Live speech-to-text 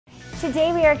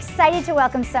Today we are excited to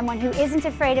welcome someone who isn't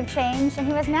afraid of change and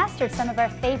who has mastered some of our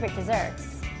favorite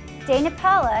desserts. Dana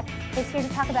Pollock is here to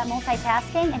talk about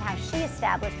multitasking and how she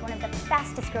established one of the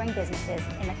fastest growing businesses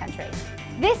in the country.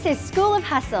 This is School of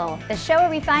Hustle, the show where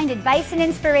we find advice and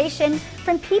inspiration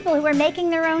from people who are making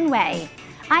their own way.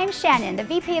 I'm Shannon, the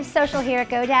VP of Social here at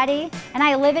GoDaddy, and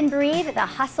I live and breathe the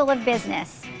hustle of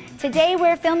business. Today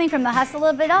we're filming from the hustle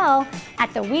of it all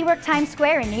at the WeWork Times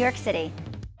Square in New York City.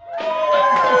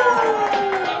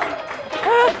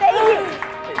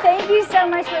 Thank you so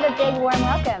much for the big warm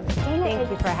welcome. Dana, thank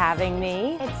you for having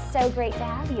me. It's so great to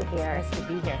have you here. Nice to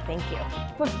be here, thank you.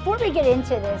 Before we get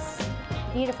into this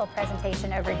beautiful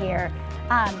presentation over here,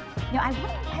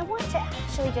 I want to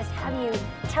actually just have you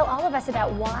tell all of us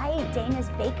about why Dana's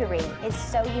Bakery is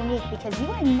so unique, because you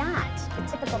are not the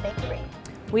typical bakery.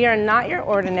 We are not your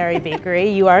ordinary bakery,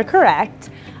 you are correct.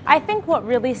 I think what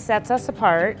really sets us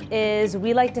apart is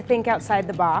we like to think outside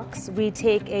the box. We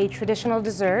take a traditional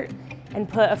dessert and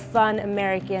put a fun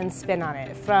American spin on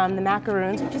it, from the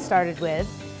macarons, which we started with,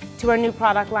 to our new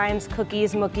product lines,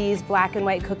 cookies, Mookies, black and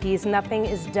white cookies. Nothing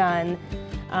is done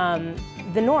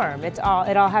the norm. It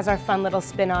all has our fun little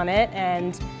spin on it,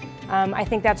 and I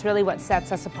think that's really what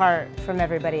sets us apart from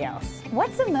everybody else.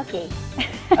 What's a Mookie?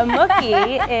 A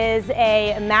Mookie is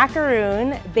a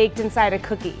macaroon baked inside a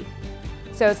cookie.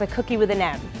 So it's a cookie with an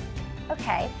M.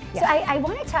 Okay, yeah. So I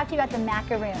want to talk to you about the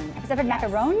macaroon. Because I've heard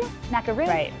macaron? Macaroon?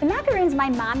 Right. The macaroons my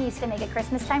mom used to make at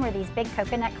Christmas time were these big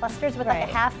coconut clusters with like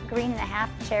a half green and a half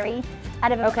cherry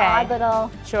out of an odd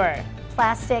little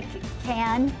plastic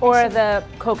can. Or the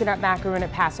coconut macaroon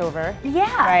at Passover.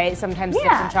 Yeah. Right, sometimes dipped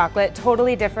in chocolate.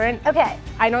 Totally different. Okay.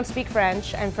 I don't speak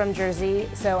French. I'm from Jersey,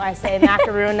 so I say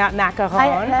macaroon, not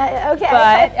macaron. Okay.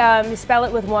 But you spell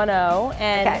it with one O,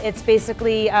 and it's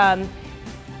basically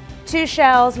 2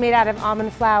 shells made out of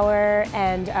almond flour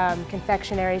and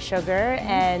confectionery sugar,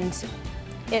 and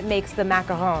it makes the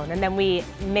macaron, and then we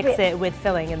mix it with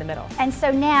filling in the middle. And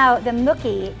so now the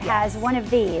Mookie has one of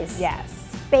these. Yes.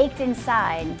 Baked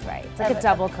inside. Right, it's like a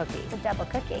double cookie. It's a double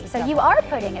cookie. So you are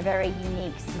putting a very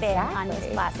unique spin on these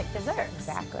classic desserts.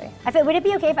 Exactly. Would it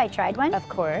be okay if I tried one? Of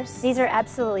course. These are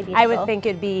absolutely beautiful. I would think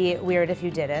it'd be weird if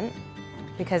you didn't,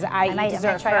 because I eat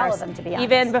dessert try first. all of them, to be honest.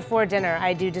 Even before dinner,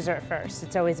 I do dessert first.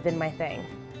 It's always been my thing.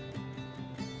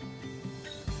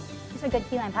 These are good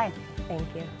key lime pie. Thank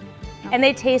you. And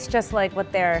they taste just like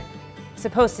what they're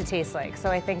supposed to taste like. So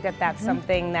I think that that's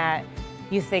something that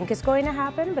you think is going to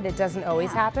happen, but it doesn't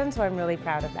always happen, so I'm really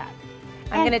proud of that.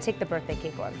 I'm going to take the birthday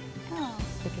cake one. Oh.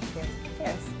 Cheers.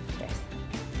 Cheers. Cheers.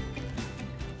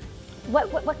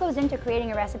 What goes into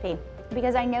creating a recipe?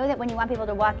 Because I know that when you want people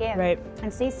to walk in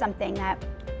and see something that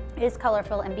is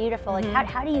colorful and beautiful, like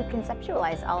how do you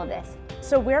conceptualize all of this?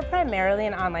 So we're primarily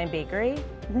an online bakery.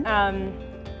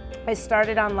 I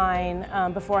started online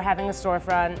before having a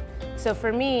storefront. So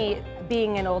for me,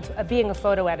 being a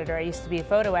photo editor, I used to be a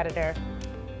photo editor,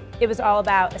 it was all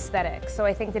about aesthetics. So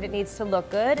I think that it needs to look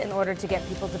good in order to get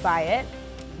people to buy it.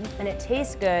 And it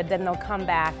tastes good, then they'll come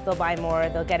back, they'll buy more,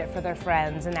 they'll get it for their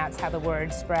friends, and that's how the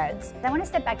word spreads. I want to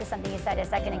step back to something you said a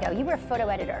second ago. You were a photo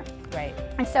editor. Right.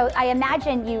 And so I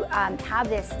imagine you have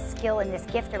this skill and this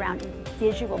gift around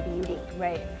visual beauty.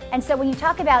 Right. And so when you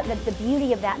talk about the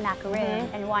beauty of that macaroon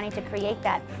and wanting to create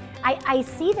that, I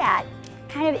see that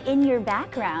kind of in your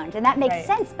background, and that makes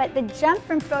sense, but the jump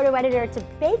from photo editor to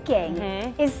baking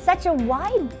is such a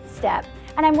wide step.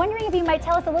 And I'm wondering if you might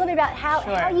tell us a little bit about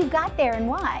how you got there and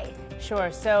why.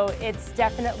 Sure, so it's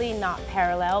definitely not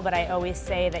parallel, but I always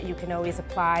say that you can always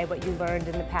apply what you learned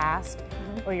in the past,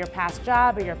 or your past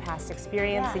job, or your past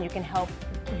experience, and you can help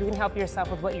yourself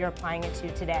with what you're applying it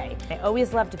to today. I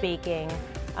always loved baking.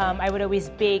 I would always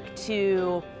bake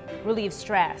to relieve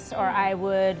stress, or I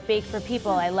would bake for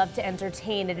people. I love to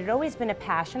entertain. It had always been a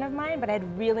passion of mine, but I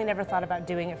had really never thought about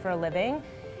doing it for a living.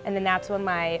 And then that's when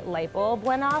my light bulb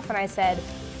went off, and I said,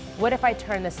 what if I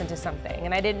turn this into something?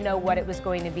 And I didn't know what it was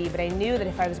going to be, but I knew that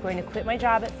if I was going to quit my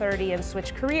job at 30 and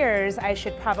switch careers, I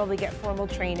should probably get formal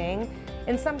training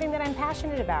in something that I'm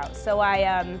passionate about. So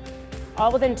I,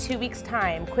 all within 2 weeks'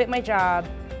 time, quit my job,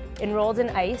 enrolled in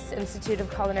ICE, Institute of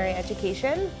Culinary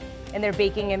Education, in their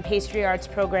baking and pastry arts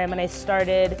program, and I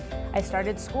started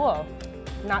school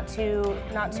not too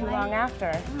long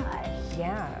after.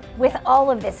 Yeah. With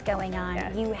all of this going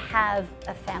on, you have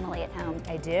a family at home.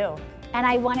 I do. And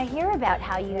I want to hear about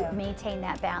how you maintain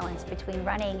that balance between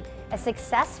running a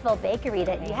successful bakery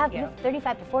that you have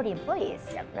 35 to 40 employees,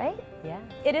 right? Yeah.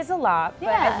 It is a lot, but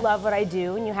I love what I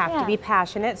do, and you have to be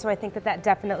passionate, so I think that that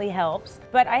definitely helps.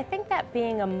 But I think that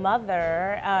being a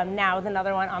mother, now with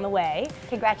another one on the way.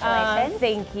 Congratulations.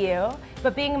 Thank you.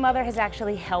 But being a mother has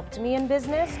actually helped me in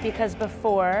business, because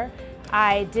before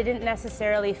I didn't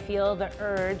necessarily feel the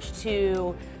urge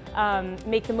to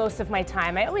make the most of my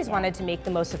time. I always wanted to make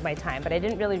the most of my time, but I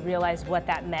didn't really realize what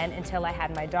that meant until I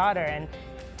had my daughter, and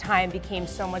time became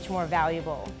so much more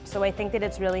valuable. So I think that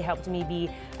it's really helped me be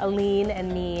a lean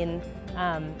and mean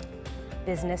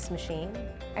business machine,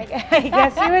 I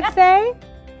guess you would say.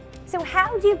 So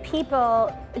how do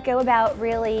people go about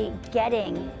really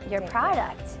getting your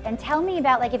product? And tell me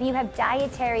about, like, if you have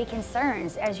dietary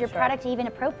concerns, is your product even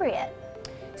appropriate?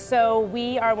 So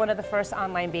we are one of the first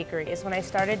online bakeries. When I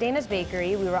started Dana's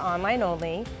Bakery, we were online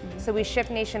only. So we ship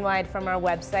nationwide from our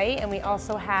website, and we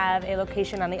also have a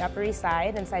location on the Upper East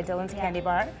Side inside Dillon's Candy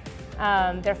Bar,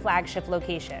 their flagship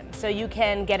location. So you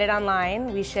can get it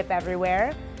online. We ship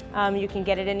everywhere. You can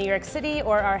get it in New York City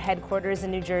or our headquarters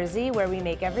in New Jersey, where we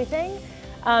make everything.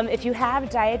 If you have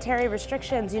dietary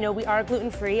restrictions, you know, we are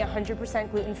gluten-free,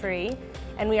 100% gluten-free,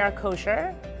 and we are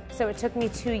kosher. So it took me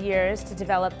 2 years to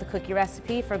develop the cookie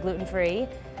recipe for gluten-free.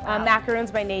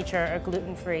 Macarons by nature are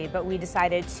gluten-free, but we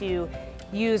decided to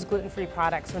use gluten-free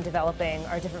products when developing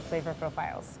our different flavor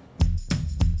profiles.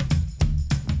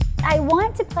 I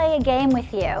want to play a game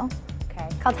with you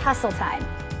called Hustle Time.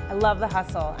 I love the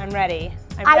hustle. I'm ready.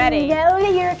 I'm ready. I know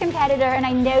that you're a competitor, and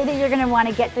I know that you're going to want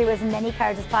to get through as many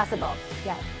cards as possible.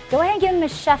 Yeah. Go ahead and give them a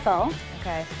shuffle.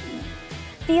 Okay.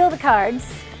 Feel the cards.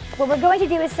 What we're going to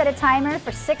do is set a timer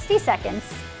for 60 seconds.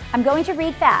 I'm going to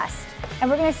read fast, and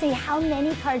we're going to see how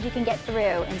many cards you can get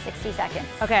through in 60 seconds.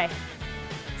 Okay.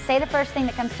 Say the first thing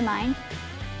that comes to mind.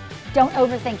 Don't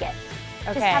overthink it.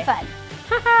 Okay. Just have fun.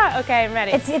 Okay, I'm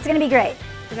ready. It's going to be great.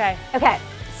 Okay. Okay.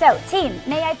 So, team,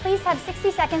 may I please have 60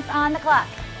 seconds on the clock?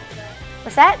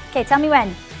 What's that? Okay, tell me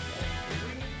when. 3,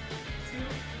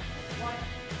 2, 1,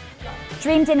 go.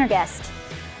 Dream dinner guest.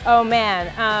 Oh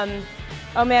man.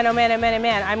 Oh man.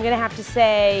 I'm gonna have to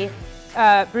say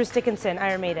Bruce Dickinson,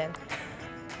 Iron Maiden.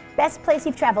 Best place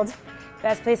you've traveled.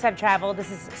 Best place I've traveled. This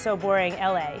is so boring.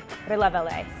 LA, but I love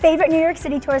LA. Favorite New York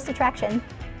City tourist attraction.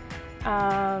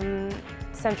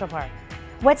 Central Park.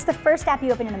 What's the first app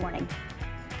you open in the morning?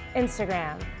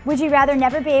 Instagram. Would you rather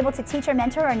never be able to teach or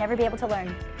mentor, or never be able to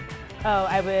learn? Oh,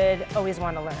 I would always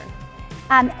want to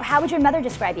learn. How would your mother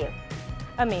describe you?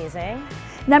 Amazing.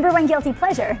 Number one guilty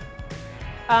pleasure.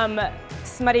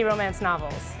 Smutty romance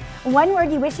novels. One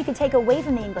word you wish you could take away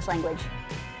from the English language.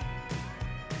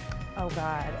 Oh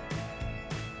God.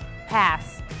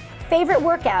 Pass. Favorite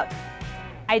workout.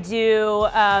 I do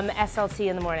SLT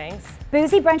in the mornings.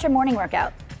 Boozy brunch or morning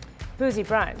workout? Boozy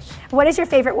brunch. What is your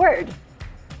favorite word?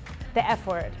 The F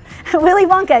word. Willy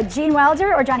Wonka, Gene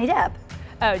Wilder or Johnny Depp?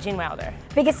 Oh, Gene Wilder.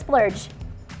 Biggest splurge?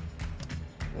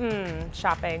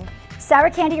 Shopping. Sour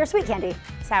candy or sweet candy?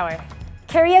 Sour.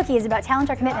 Karaoke is about talent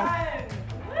or commitment.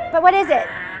 But what is it?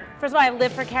 First of all, I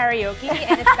live for karaoke,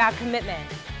 and it's about commitment.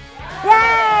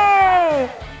 Yay!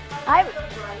 I'm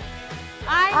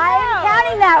I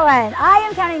counting that one. I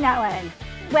am counting that one.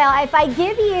 Well, if I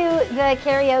give you the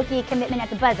karaoke commitment at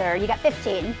the buzzer, you got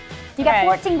 15. You got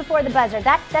 14 before the buzzer.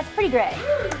 That's pretty great.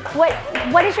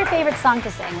 What is your favorite song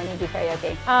to sing when you do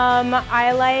karaoke?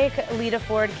 I like Lita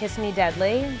Ford, Kiss Me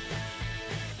Deadly.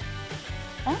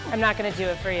 Oh. I'm not going to do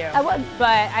it for you, well,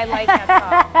 but I like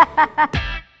that song.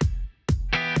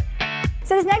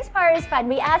 So this next part is fun.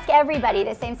 We ask everybody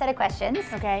the same set of questions.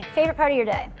 Okay. Favorite part of your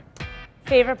day?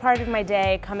 Favorite part of my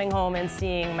day, coming home and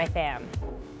seeing my fam.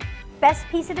 Best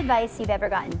piece of advice you've ever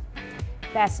gotten?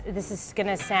 This is going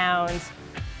to sound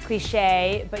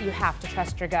cliche, but you have to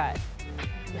trust your gut.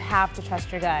 You have to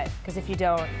trust your gut, because if you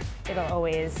don't, it'll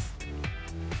always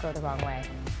go the wrong way.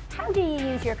 How do you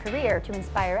use your career to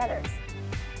inspire others?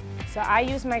 So I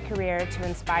use my career to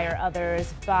inspire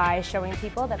others by showing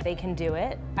people that they can do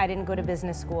it. I didn't go to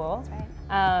business school.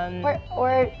 That's right.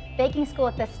 Or baking school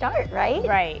at the start, right?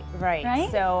 Right.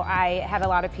 So I had a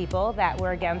lot of people that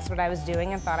were against what I was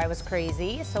doing and thought I was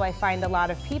crazy. So I find a lot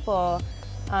of people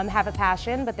have a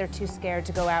passion, but they're too scared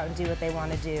to go out and do what they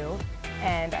want to do.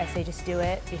 And I say just do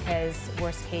it, because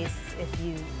worst case,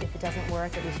 if it doesn't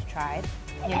work, at least you tried.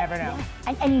 You never know.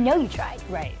 Yeah. And you know you tried.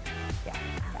 Right. Yeah,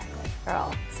 exactly.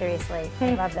 Girl, seriously,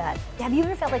 I love that. Have you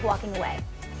ever felt like walking away?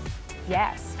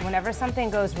 Yes. Whenever something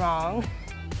goes wrong,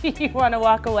 you want to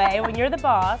walk away when you're the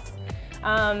boss.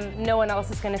 No one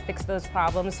else is going to fix those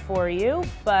problems for you,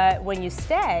 but when you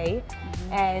stay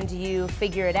and you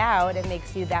figure it out, it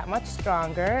makes you that much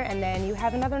stronger, and then you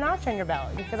have another notch on your belt.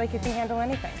 You feel like you can handle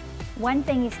anything. One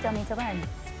thing you still need to learn.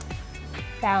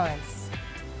 Balance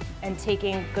and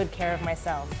taking good care of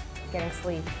myself, getting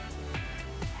sleep.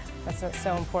 That's what's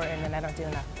so important, and I don't do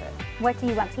enough of it. What do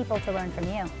you want people to learn from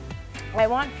you? I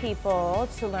want people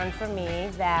to learn from me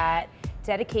that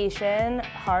dedication,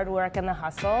 hard work, and the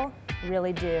hustle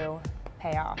really do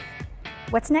pay off.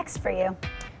 What's next for you?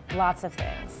 Lots of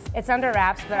things. It's under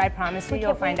wraps, but I promise you,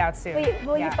 you'll find out soon.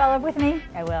 Will you follow up with me?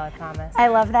 I will, I promise. I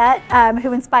love that.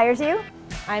 Who inspires you?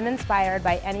 I'm inspired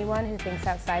by anyone who thinks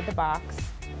outside the box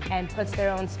and puts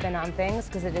their own spin on things,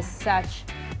 because it is such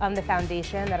the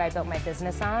foundation that I built my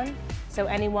business on. So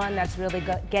anyone that's really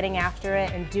getting after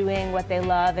it and doing what they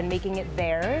love and making it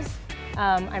theirs,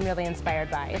 I'm really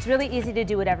inspired by. It's really easy to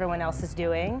do what everyone else is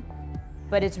doing,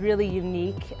 but it's really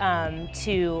unique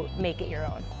to make it your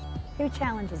own. Who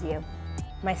challenges you?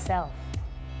 Myself.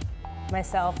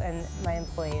 Myself and my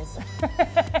employees.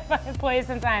 My employees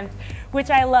sometimes, which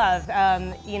I love.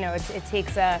 You know, it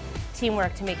takes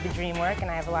teamwork to make the dream work, and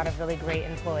I have a lot of really great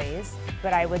employees.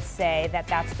 But I would say that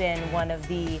that's been one of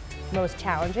the most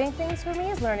challenging things for me,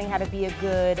 is learning how to be a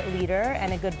good leader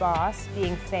and a good boss,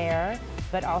 being fair,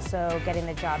 but also getting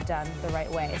the job done the right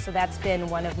way. So that's been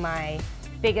one of my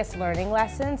biggest learning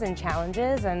lessons and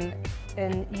challenges,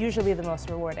 and usually the most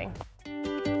rewarding.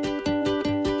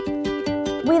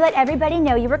 We let everybody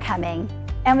know you were coming,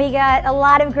 and we got a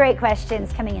lot of great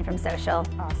questions coming in from social.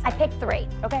 Awesome. I picked 3.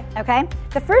 Okay. Okay?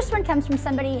 The first one comes from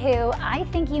somebody who I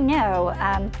think you know.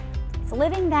 It's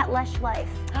living that lush life.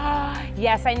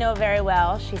 Yes, I know very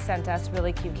well. She sent us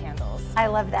really cute candles. I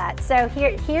love that. So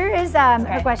here is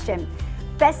her question.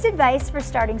 Best advice for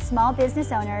starting small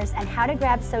business owners and how to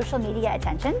grab social media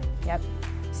attention? Yep.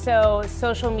 So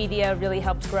social media really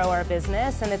helped grow our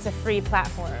business, and it's a free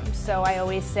platform. So I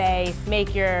always say,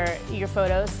 make your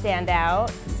photos stand out,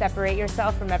 separate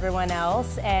yourself from everyone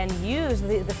else, and use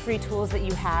the free tools that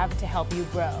you have to help you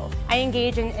grow. I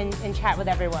engage and chat with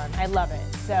everyone. I love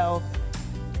it. So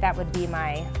that would be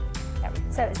my...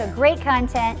 So great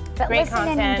content, but great listen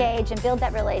content. and engage and build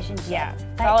that relationship. Yeah,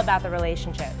 it's all about the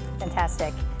relationship.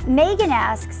 Fantastic. Megan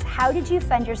asks, how did you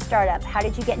fund your startup? How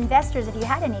did you get investors, if you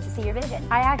had any, to see your vision?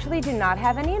 I actually do not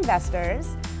have any investors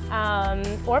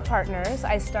or partners.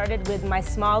 I started with my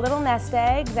small little nest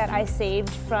egg that I saved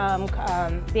from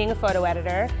being a photo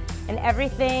editor, and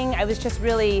everything, I was just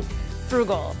really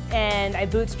frugal, and I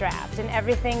bootstrapped, and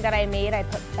everything that I made I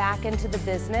put back into the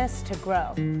business to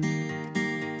grow.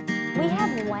 We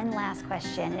have one last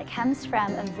question. It comes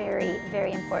from a very,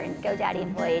 very important GoDaddy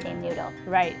employee named Noodle.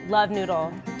 Right, love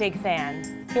Noodle, big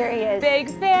fan. Here he is. Big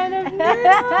fan of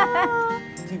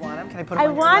Noodle. Do you want him? Can I put him on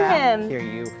your want lap? him. Here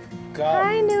you go.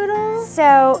 Hi, Noodle.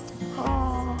 So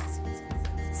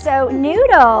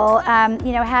Noodle,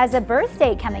 you know, has a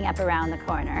birthday coming up around the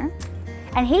corner,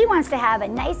 and he wants to have a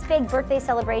nice big birthday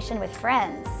celebration with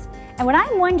friends. And what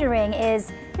I'm wondering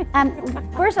is,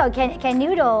 first of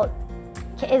all,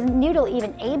 is Noodle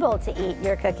even able to eat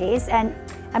your cookies? And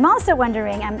I'm also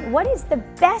wondering, what is the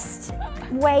best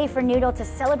way for Noodle to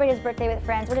celebrate his birthday with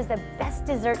friends? What is the best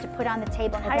dessert to put on the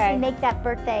table? And how does he make that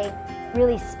birthday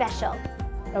really special?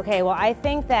 Okay, well, I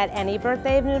think that any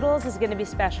birthday of Noodles is going to be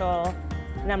special,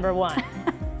 number 1.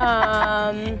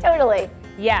 Totally.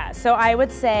 Yeah, so I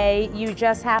would say you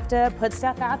just have to put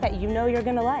stuff out that you know you're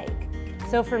going to like.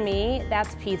 So for me,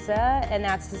 that's pizza and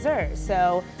that's dessert.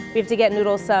 So we have to get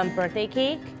Noodle some birthday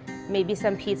cake, maybe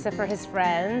some pizza for his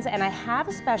friends, and I have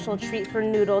a special treat for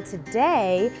Noodle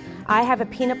today. I have a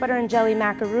peanut butter and jelly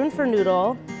macaroon for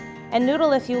Noodle. And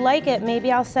Noodle, if you like it,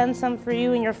 maybe I'll send some for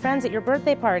you and your friends at your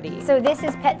birthday party. So this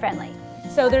is pet friendly?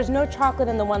 So there's no chocolate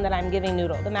in the one that I'm giving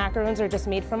Noodle. The macaroons are just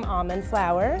made from almond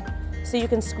flour. So you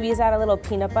can squeeze out a little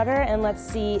peanut butter, and let's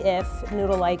see if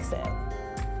Noodle likes it.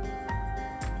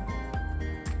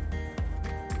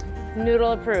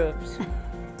 Noodle approved.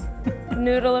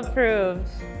 Noodle approved.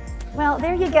 Well,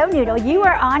 there you go, Noodle. You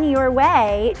are on your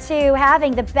way to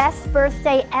having the best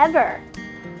birthday ever.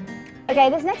 Okay,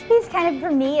 this next piece kind of for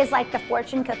me is like the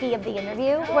fortune cookie of the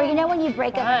interview, where you know when you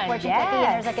break up a fortune cookie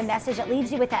and there's like a message that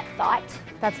leaves you with that thought?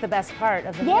 That's the best part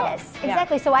of the meal. Yes,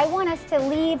 exactly. So I want us to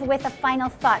leave with a final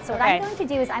thought. So what I'm going to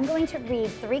do is I'm going to read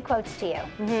 3 quotes to you.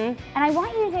 And I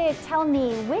want you to tell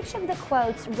me which of the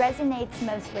quotes resonates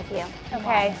most with you.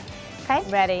 Okay. Okay?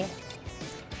 Ready.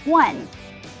 1,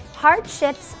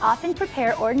 hardships often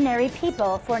prepare ordinary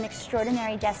people for an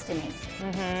extraordinary destiny.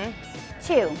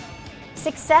 2,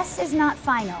 success is not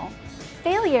final.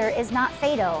 Failure is not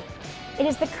fatal. It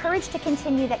is the courage to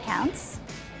continue that counts.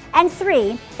 And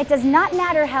 3, it does not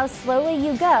matter how slowly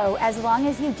you go as long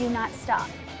as you do not stop.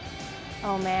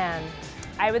 Oh man,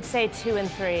 I would say 2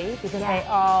 and 3 because they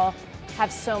all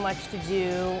have so much to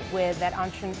do with that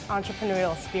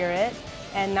entrepreneurial spirit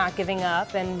and not giving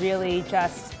up and really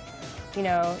just, you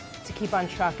know, to keep on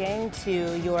trucking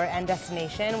to your end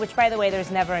destination, which by the way,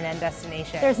 there's never an end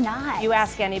destination. There's not. You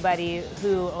ask anybody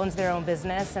who owns their own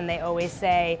business and they always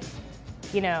say,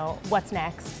 you know, what's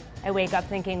next? I wake up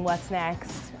thinking, what's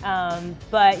next?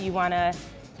 But you want to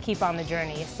keep on the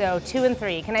journey. So 2 and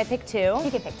 3. Can I pick 2?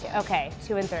 You can pick 2. Okay,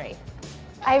 2 and 3.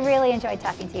 I really enjoyed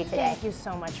talking to you today. Thank you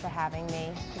so much for having me.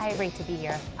 It's great to be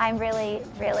here. I'm really,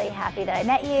 really happy that I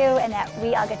met you and that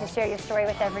we all get to share your story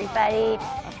with everybody.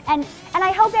 And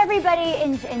I hope everybody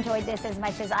enjoyed this as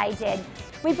much as I did.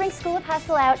 We bring School of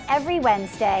Hustle out every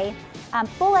Wednesday.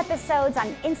 Full episodes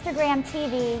on Instagram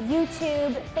TV,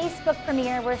 YouTube, Facebook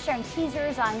premiere. We're sharing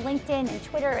teasers on LinkedIn and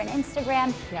Twitter and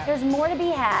Instagram. Yeah. There's more to be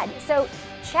had. So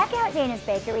check out Dana's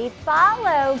Bakery.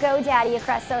 Follow GoDaddy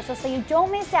across social so you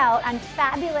don't miss out on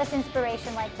fabulous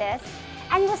inspiration like this.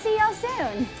 And we'll see y'all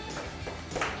soon.